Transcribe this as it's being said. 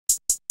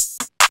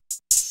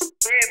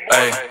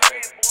Hey,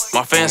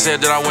 my fans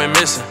said that I went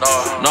missing.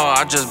 No,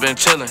 I just been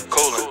chillin'.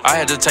 I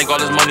had to take all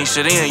this money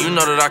shit in. You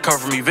know that I come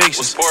from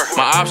Evictions.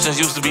 My options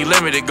used to be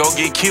limited. Go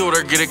get killed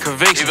or get a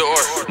conviction.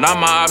 Now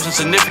my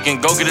options significant.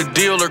 Go get a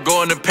deal or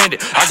go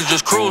independent. I could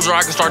just cruise or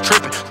I could start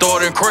tripping.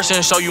 Throw it in course and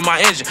show you my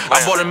engine.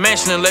 I bought a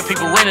mansion and let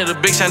people rent it. A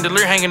big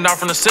chandelier hanging down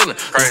from the ceiling.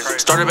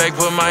 Started back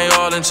putting my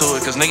all into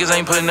it. Cause niggas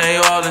ain't putting they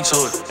all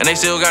into it. And they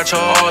still got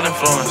your all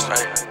influence.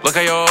 Look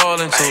how y'all all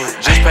into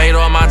it. Just paid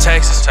all my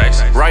taxes.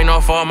 Writing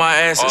off all my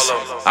assets.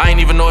 I ain't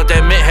even know what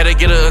that meant. Had to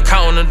get an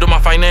accountant to do my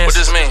finances. What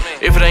this mean?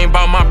 If it ain't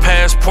about my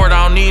passport,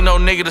 I don't need no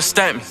nigga to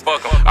stamp me.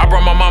 I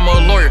brought my mama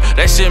a lawyer.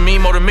 That shit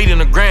mean more to me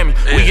than a Grammy.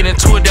 We get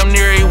into it damn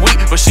near every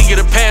week, but she get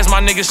a pass,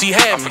 my nigga, she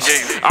had me.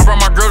 I brought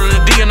my girl to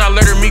the D and I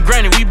let her meet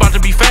Granny. We about to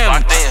be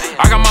family.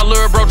 I got my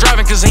little bro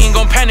driving cause he ain't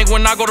gon' panic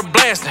when I go to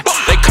blasting.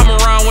 They come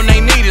around when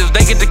they need us.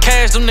 They get the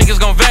cash, them niggas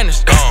gon'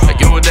 vanish. They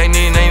get what they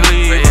need and they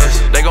leave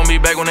us. They gon'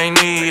 be back when they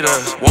need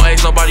us. Won't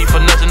ask nobody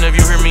for nothing. If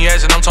you hear me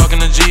asking, I'm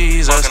talking to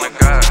Jesus.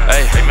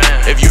 Hey,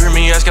 if you hear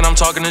me asking, I'm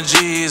talking to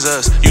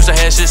Jesus. Used to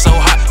have shit so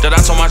hot that I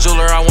told my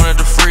jeweler I wanted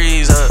to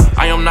freeze up.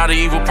 I am not an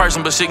evil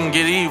person, but shit can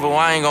get evil,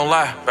 I ain't gon'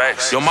 lie.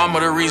 Your mama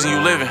the reason you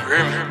living.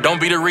 Don't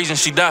be the reason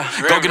she die.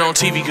 Go get on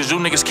TV cause you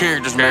niggas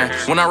characters, man.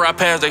 When I ride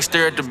past, they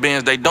stare at the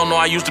bins. They don't know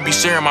I used to be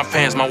sharing my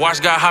pants. My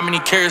watch got how many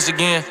carats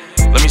again?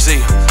 Let me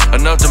see.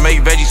 Enough to make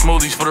veggie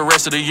smoothies for the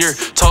rest of the year.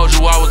 Told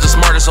you I was the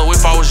smartest, so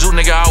if I was you,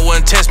 nigga, I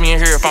wouldn't test me in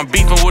here. If I'm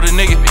beefing with a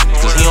nigga,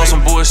 cause he on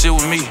some bullshit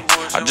with me.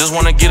 I just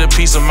wanna get a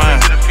piece of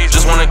mind.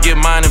 Just wanna get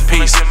mine in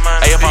peace.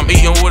 Hey, if I'm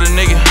eating with a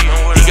nigga,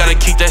 he gotta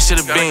keep that shit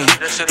a bean.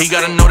 He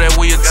gotta know that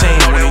we a team.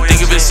 When he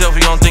think of himself,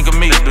 he don't think of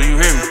me. Do you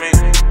hear me?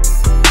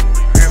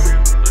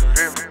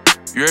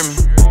 You hear me?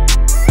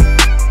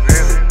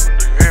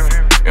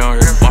 You don't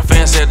hear me? My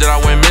fans said that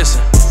I went missing.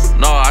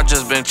 No, I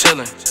just been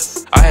chillin'.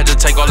 I had to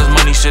take all this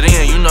money shit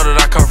in. You know that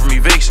I come from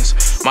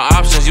Evictions. My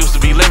options used to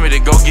be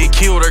limited. Go get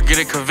killed or get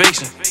a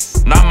conviction.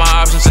 Now my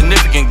options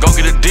significant. Go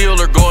get a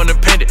deal or go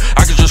independent.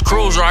 I could just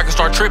cruise or I could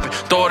start tripping.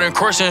 Throw it in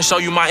course and show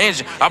you my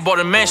engine. I bought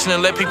a mansion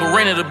and let people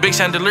rent it. A big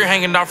chandelier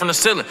hanging down from the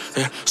ceiling.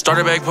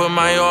 Started back putting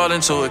my all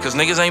into it. Cause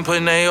niggas ain't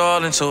putting they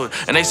all into it.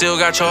 And they still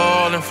got your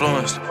all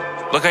influence.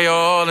 Look how y'all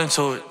all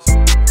into it.